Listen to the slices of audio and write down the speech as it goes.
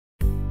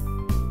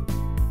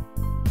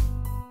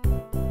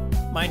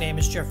My name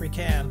is Jeffrey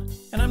Can,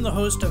 and I'm the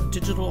host of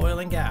Digital Oil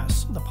and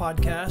Gas, the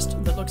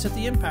podcast that looks at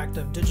the impact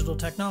of digital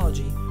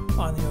technology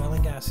on the oil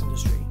and gas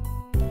industry.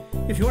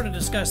 If you want to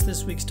discuss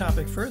this week's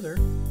topic further,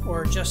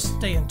 or just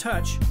stay in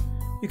touch,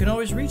 you can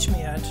always reach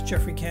me at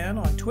Jeffrey Can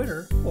on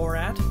Twitter or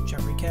at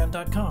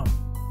jeffreycan.com.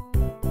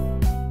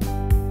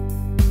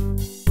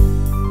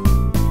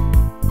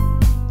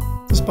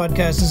 This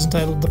podcast is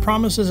entitled The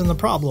Promises and the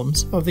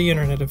Problems of the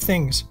Internet of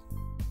Things.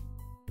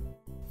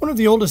 One of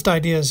the oldest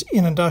ideas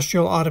in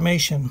industrial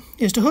automation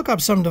is to hook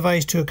up some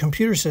device to a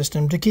computer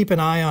system to keep an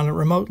eye on it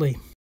remotely.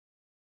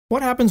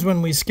 What happens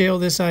when we scale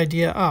this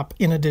idea up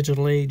in a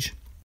digital age?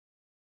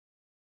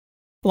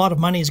 A lot of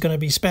money is going to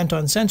be spent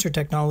on sensor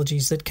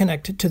technologies that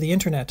connect to the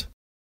internet.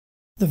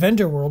 The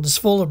vendor world is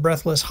full of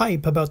breathless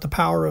hype about the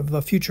power of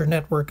a future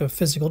network of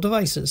physical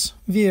devices,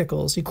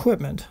 vehicles,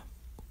 equipment,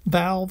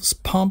 valves,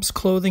 pumps,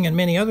 clothing, and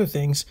many other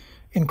things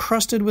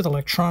encrusted with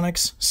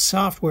electronics,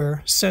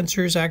 software,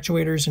 sensors,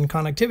 actuators, and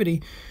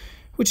connectivity,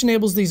 which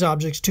enables these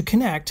objects to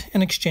connect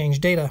and exchange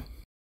data.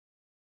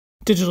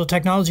 Digital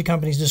technology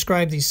companies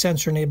describe these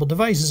sensor-enabled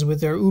devices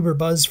with their uber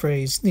buzz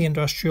phrase, the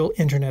Industrial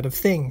Internet of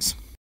Things.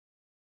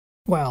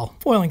 Well,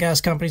 oil and gas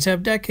companies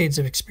have decades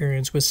of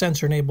experience with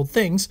sensor-enabled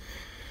things.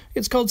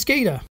 It's called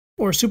SCADA,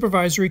 or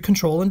Supervisory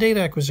Control and Data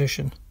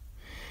Acquisition.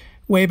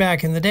 Way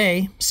back in the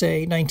day,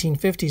 say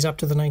 1950s up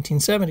to the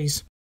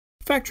 1970s,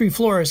 factory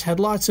floors had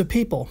lots of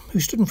people who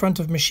stood in front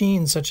of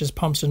machines such as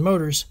pumps and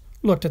motors,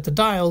 looked at the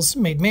dials,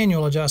 made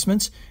manual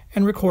adjustments,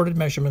 and recorded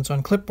measurements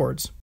on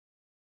clipboards.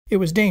 It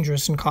was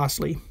dangerous and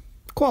costly.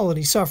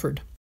 Quality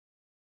suffered.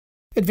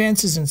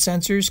 Advances in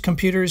sensors,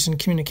 computers, and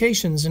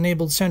communications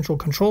enabled central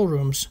control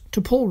rooms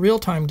to pull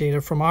real-time data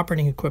from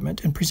operating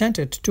equipment and present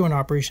it to an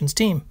operations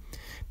team.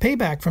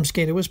 Payback from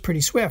SCADA was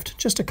pretty swift,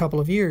 just a couple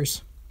of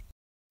years.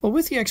 Well,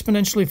 with the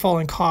exponentially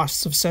falling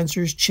costs of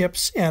sensors,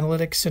 chips,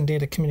 analytics, and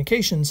data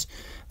communications,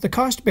 the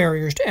cost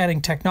barriers to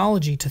adding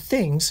technology to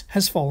things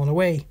has fallen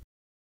away.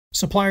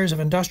 Suppliers of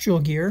industrial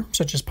gear,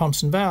 such as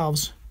pumps and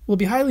valves, will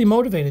be highly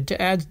motivated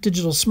to add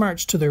digital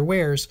smarts to their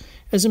wares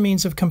as a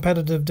means of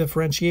competitive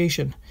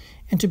differentiation,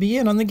 and to be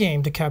in on the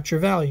game to capture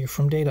value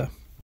from data.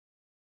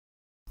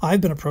 I've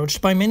been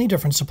approached by many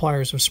different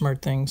suppliers of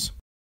smart things.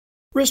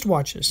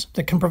 Wristwatches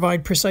that can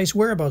provide precise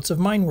whereabouts of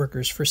mine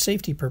workers for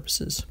safety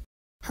purposes.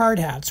 Hard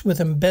hats with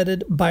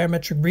embedded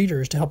biometric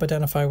readers to help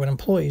identify when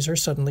employees are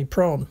suddenly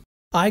prone.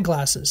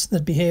 Eyeglasses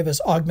that behave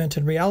as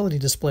augmented reality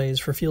displays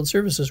for field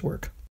services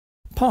work.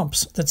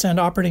 Pumps that send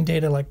operating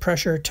data like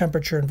pressure,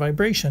 temperature, and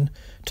vibration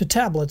to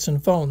tablets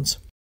and phones.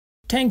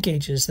 Tank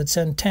gauges that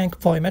send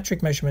tank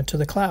volumetric measurement to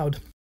the cloud.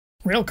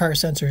 Railcar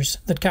sensors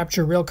that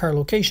capture railcar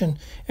location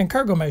and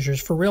cargo measures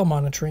for rail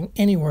monitoring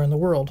anywhere in the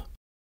world.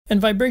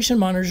 And vibration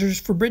monitors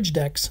for bridge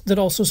decks that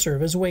also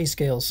serve as weigh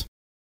scales.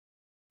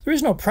 There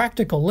is no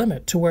practical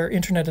limit to where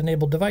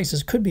internet-enabled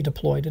devices could be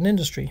deployed in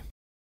industry.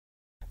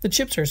 The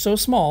chips are so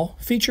small,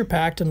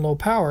 feature-packed, and low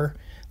power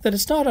that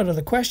it's not out of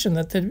the question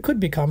that they could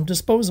become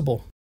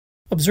disposable.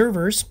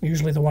 Observers,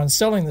 usually the ones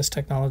selling this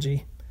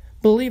technology,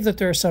 believe that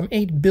there are some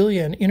 8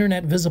 billion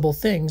internet-visible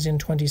things in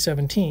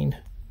 2017,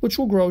 which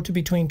will grow to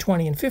between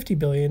 20 and 50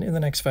 billion in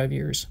the next 5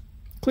 years.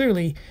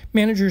 Clearly,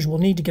 managers will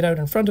need to get out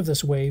in front of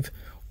this wave,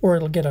 or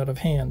it'll get out of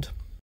hand.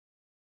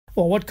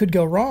 Well, what could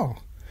go wrong?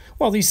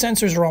 Well, these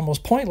sensors are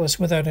almost pointless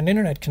without an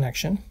internet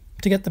connection.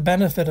 To get the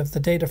benefit of the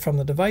data from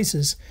the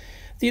devices,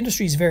 the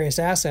industry's various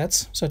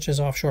assets, such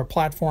as offshore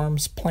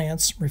platforms,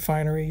 plants,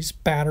 refineries,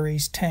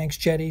 batteries, tanks,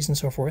 jetties, and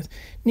so forth,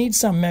 need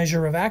some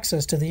measure of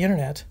access to the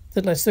internet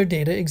that lets their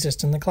data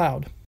exist in the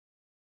cloud.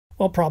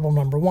 Well, problem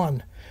number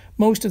one.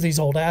 Most of these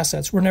old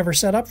assets were never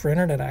set up for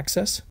internet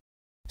access.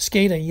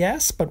 SCADA,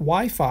 yes, but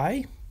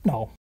Wi-Fi?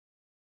 No.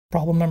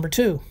 Problem number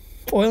two.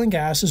 Oil and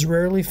gas is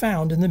rarely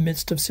found in the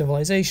midst of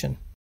civilization.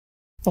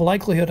 The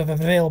likelihood of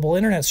an available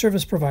internet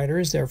service provider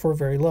is therefore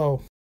very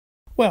low.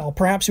 Well,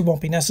 perhaps it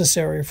won't be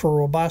necessary for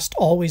robust,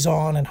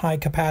 always-on, and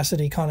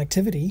high-capacity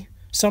connectivity.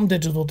 Some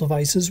digital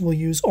devices will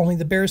use only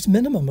the barest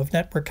minimum of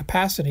network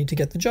capacity to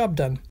get the job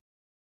done.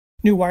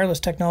 New wireless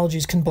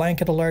technologies can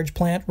blanket a large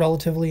plant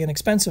relatively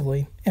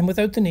inexpensively, and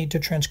without the need to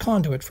trench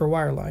conduit for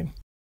wireline.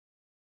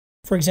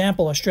 For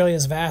example,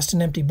 Australia's vast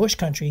and empty bush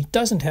country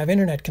doesn't have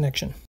internet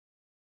connection.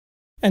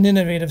 An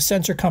innovative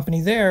sensor company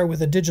there with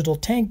a digital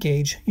tank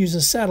gauge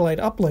uses satellite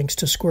uplinks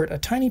to squirt a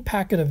tiny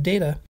packet of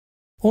data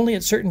only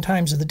at certain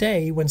times of the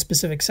day when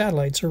specific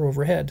satellites are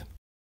overhead.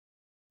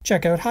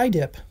 Check out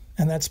HIDIP,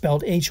 and that's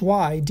spelled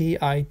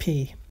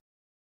HYDIP.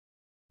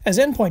 As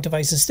endpoint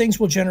devices,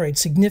 things will generate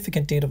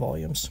significant data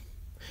volumes.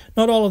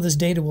 Not all of this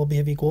data will be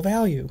of equal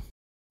value.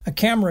 A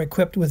camera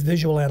equipped with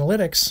visual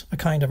analytics, a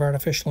kind of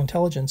artificial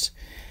intelligence,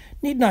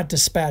 need not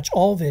dispatch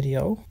all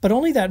video, but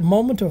only that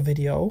moment of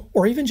video,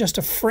 or even just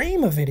a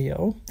frame of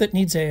video, that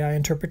needs AI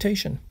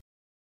interpretation.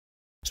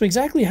 So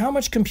exactly how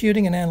much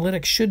computing and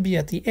analytics should be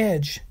at the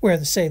edge,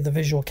 where, say, the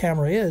visual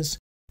camera is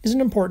an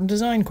important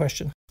design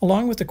question,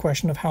 along with the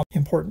question of how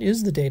important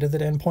is the data that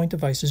endpoint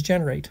devices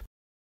generate.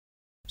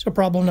 So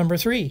problem number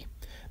 3.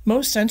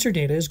 Most sensor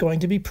data is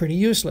going to be pretty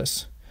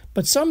useless,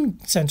 But some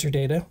sensor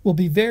data will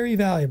be very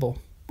valuable.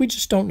 We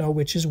just don't know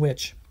which is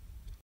which.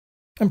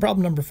 And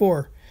problem number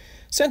 4.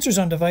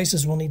 Sensors on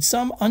devices will need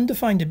some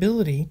undefined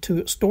ability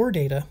to store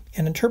data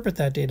and interpret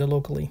that data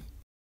locally.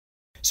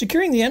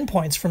 Securing the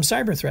endpoints from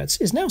cyber threats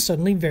is now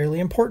suddenly very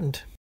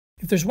important.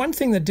 If there's one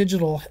thing that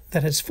digital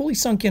that has fully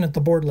sunk in at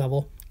the board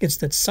level, it's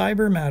that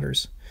cyber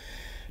matters.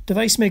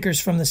 Device makers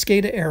from the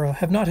SCADA era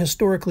have not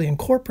historically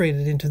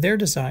incorporated into their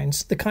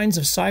designs the kinds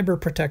of cyber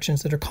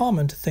protections that are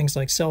common to things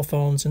like cell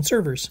phones and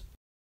servers.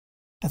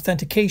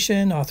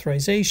 Authentication,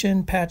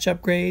 authorization, patch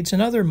upgrades,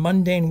 and other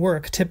mundane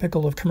work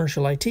typical of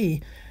commercial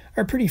IT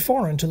are pretty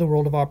foreign to the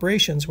world of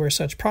operations where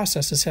such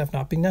processes have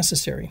not been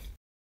necessary.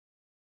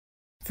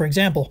 For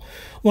example,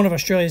 one of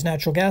Australia's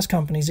natural gas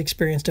companies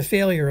experienced a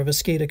failure of a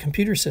SCADA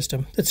computer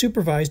system that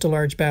supervised a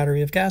large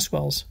battery of gas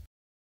wells.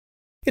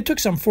 It took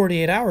some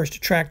 48 hours to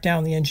track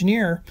down the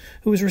engineer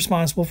who was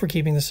responsible for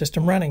keeping the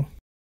system running.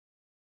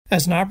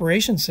 As an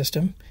operations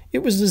system, it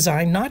was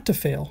designed not to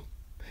fail,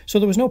 so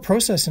there was no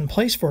process in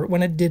place for it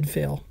when it did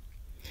fail.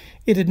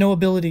 It had no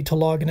ability to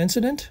log an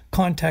incident,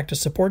 contact a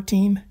support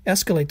team,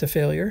 escalate the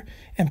failure,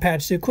 and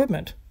patch the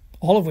equipment,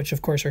 all of which,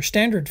 of course, are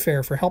standard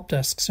fare for help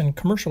desks and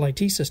commercial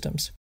IT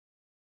systems.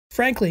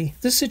 Frankly,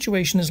 this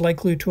situation is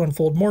likely to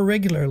unfold more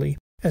regularly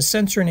as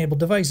sensor-enabled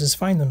devices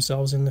find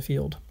themselves in the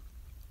field.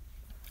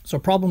 So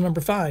problem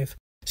number 5.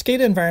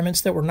 SCADA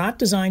environments that were not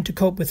designed to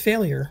cope with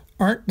failure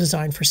aren't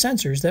designed for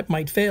sensors that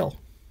might fail.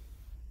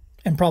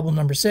 And problem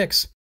number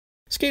 6.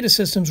 SCADA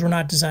systems were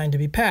not designed to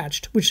be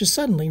patched, which is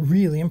suddenly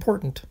really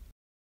important.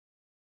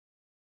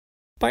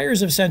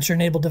 Buyers of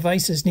sensor-enabled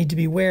devices need to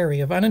be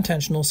wary of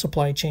unintentional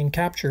supply chain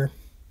capture.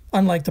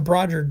 Unlike the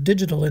broader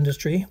digital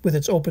industry with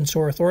its open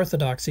source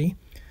orthodoxy,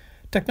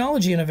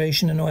 technology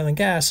innovation in oil and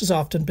gas has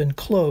often been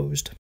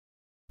closed.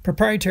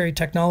 Proprietary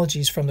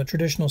technologies from the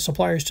traditional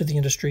suppliers to the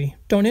industry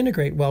don't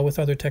integrate well with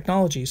other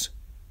technologies.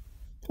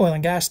 Oil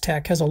and gas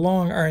tech has a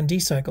long R&D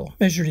cycle,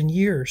 measured in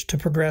years, to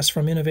progress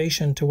from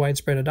innovation to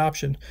widespread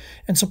adoption,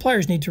 and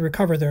suppliers need to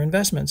recover their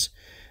investments.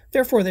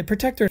 Therefore, they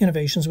protect their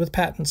innovations with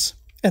patents,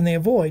 and they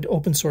avoid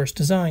open-source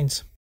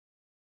designs.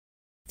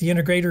 The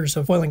integrators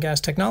of oil and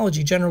gas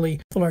technology,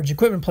 generally the large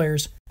equipment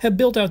players, have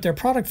built out their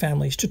product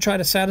families to try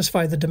to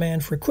satisfy the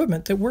demand for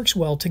equipment that works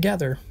well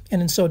together,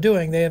 and in so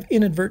doing they have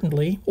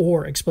inadvertently,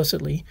 or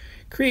explicitly,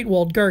 create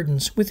walled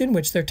gardens within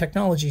which their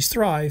technologies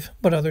thrive,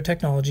 but other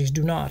technologies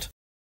do not.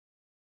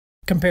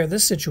 Compare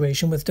this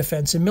situation with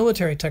defense and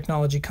military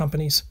technology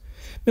companies.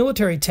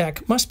 Military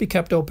tech must be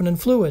kept open and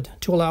fluid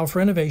to allow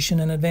for innovation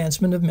and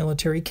advancement of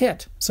military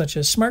kit, such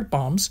as smart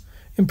bombs,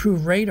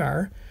 improved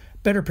radar,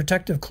 better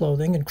protective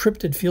clothing,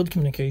 encrypted field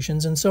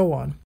communications, and so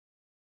on.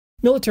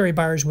 Military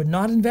buyers would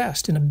not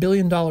invest in a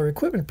billion-dollar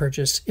equipment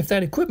purchase if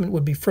that equipment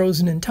would be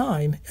frozen in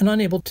time and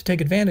unable to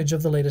take advantage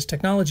of the latest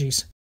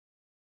technologies.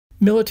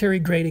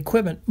 Military-grade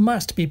equipment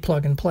must be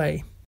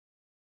plug-and-play.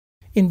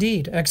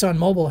 Indeed,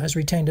 ExxonMobil has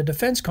retained a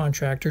defense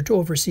contractor to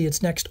oversee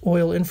its next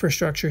oil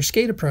infrastructure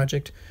SCADA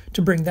project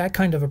to bring that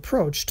kind of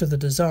approach to the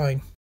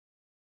design.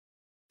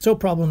 So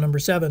problem number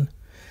 7.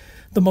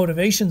 The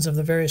motivations of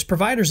the various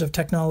providers of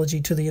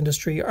technology to the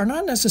industry are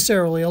not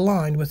necessarily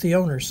aligned with the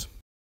owners.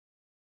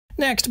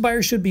 Next,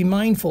 buyers should be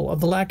mindful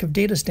of the lack of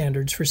data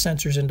standards for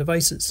sensors and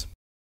devices.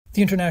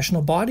 The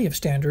International Body of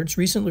Standards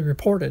recently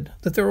reported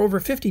that there are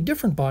over 50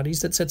 different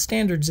bodies that set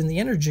standards in the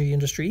energy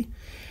industry,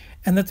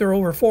 and that there are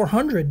over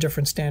 400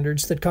 different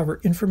standards that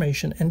cover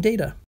information and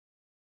data.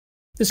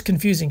 This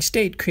confusing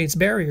state creates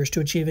barriers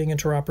to achieving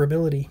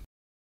interoperability.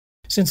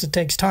 Since it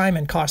takes time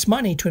and costs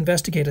money to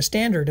investigate a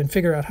standard and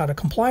figure out how to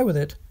comply with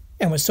it,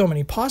 and with so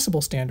many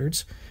possible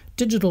standards,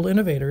 digital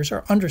innovators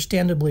are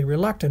understandably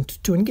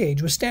reluctant to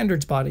engage with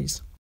standards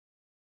bodies.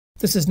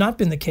 This has not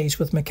been the case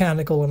with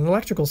mechanical and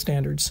electrical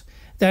standards.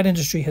 That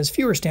industry has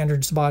fewer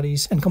standards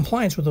bodies, and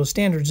compliance with those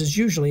standards is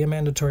usually a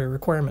mandatory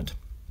requirement.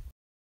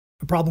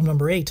 Problem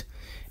number 8.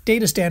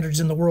 Data standards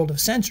in the world of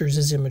sensors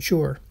is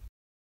immature.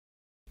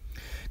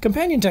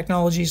 Companion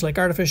technologies like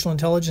artificial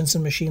intelligence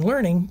and machine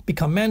learning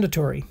become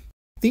mandatory.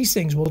 These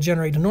things will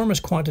generate enormous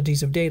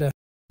quantities of data,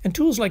 and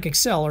tools like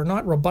Excel are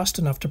not robust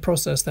enough to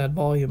process that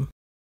volume.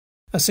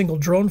 A single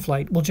drone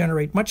flight will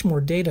generate much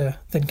more data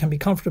than can be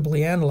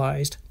comfortably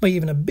analyzed by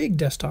even a big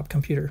desktop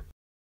computer.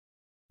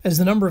 As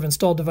the number of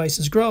installed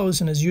devices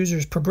grows and as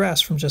users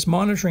progress from just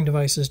monitoring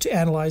devices to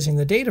analyzing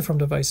the data from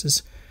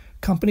devices,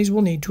 companies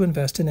will need to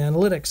invest in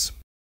analytics.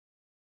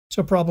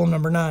 So problem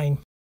number 9.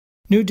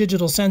 New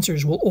digital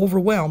sensors will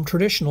overwhelm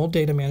traditional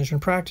data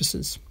management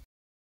practices.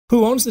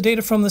 Who owns the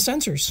data from the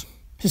sensors?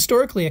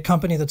 Historically, a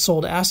company that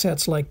sold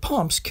assets like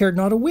pumps cared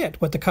not a whit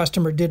what the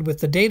customer did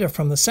with the data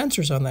from the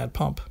sensors on that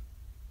pump.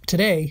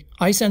 Today,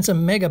 I sense a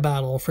mega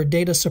battle for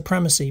data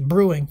supremacy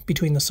brewing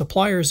between the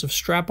suppliers of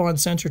strap-on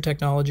sensor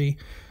technology,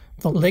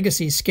 the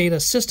legacy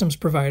SCADA systems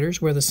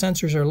providers where the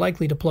sensors are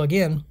likely to plug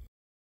in,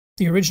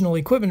 the original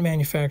equipment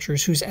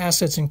manufacturers whose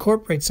assets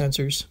incorporate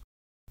sensors,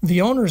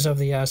 the owners of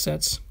the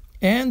assets,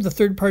 and the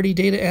third-party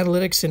data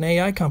analytics and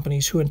AI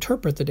companies who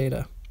interpret the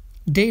data.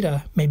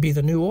 Data may be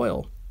the new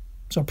oil.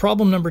 So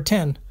problem number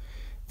 10.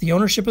 the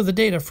ownership of the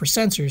data for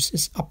sensors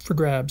is up for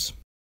grabs.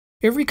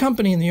 Every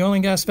company in the oil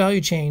and gas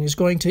value chain is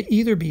going to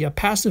either be a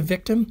passive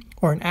victim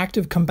or an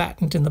active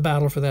combatant in the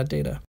battle for that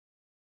data.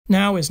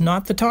 Now is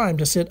not the time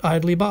to sit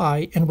idly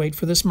by and wait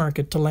for this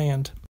market to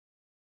land.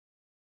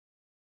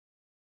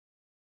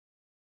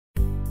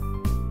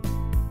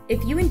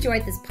 If you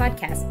enjoyed this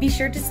podcast, be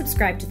sure to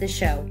subscribe to the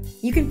show.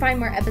 You can find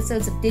more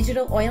episodes of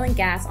Digital Oil and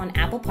Gas on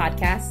Apple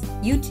Podcasts,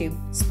 YouTube,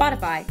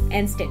 Spotify,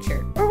 and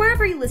Stitcher, or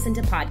wherever you listen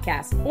to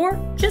podcasts, or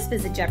just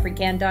visit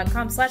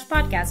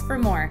jeffreycan.com/podcast for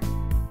more.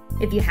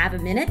 If you have a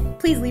minute,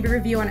 please leave a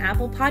review on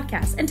Apple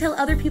Podcasts and tell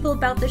other people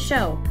about the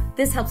show.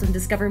 This helps them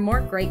discover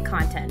more great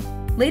content.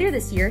 Later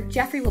this year,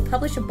 Jeffrey will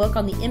publish a book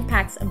on the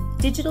impacts of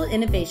digital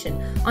innovation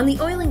on the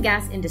oil and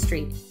gas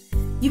industry.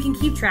 You can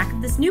keep track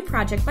of this new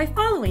project by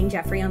following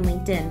Jeffrey on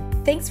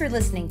LinkedIn. Thanks for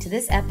listening to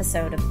this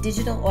episode of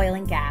Digital Oil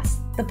and Gas.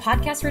 The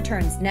podcast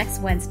returns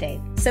next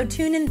Wednesday, so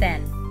tune in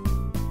then.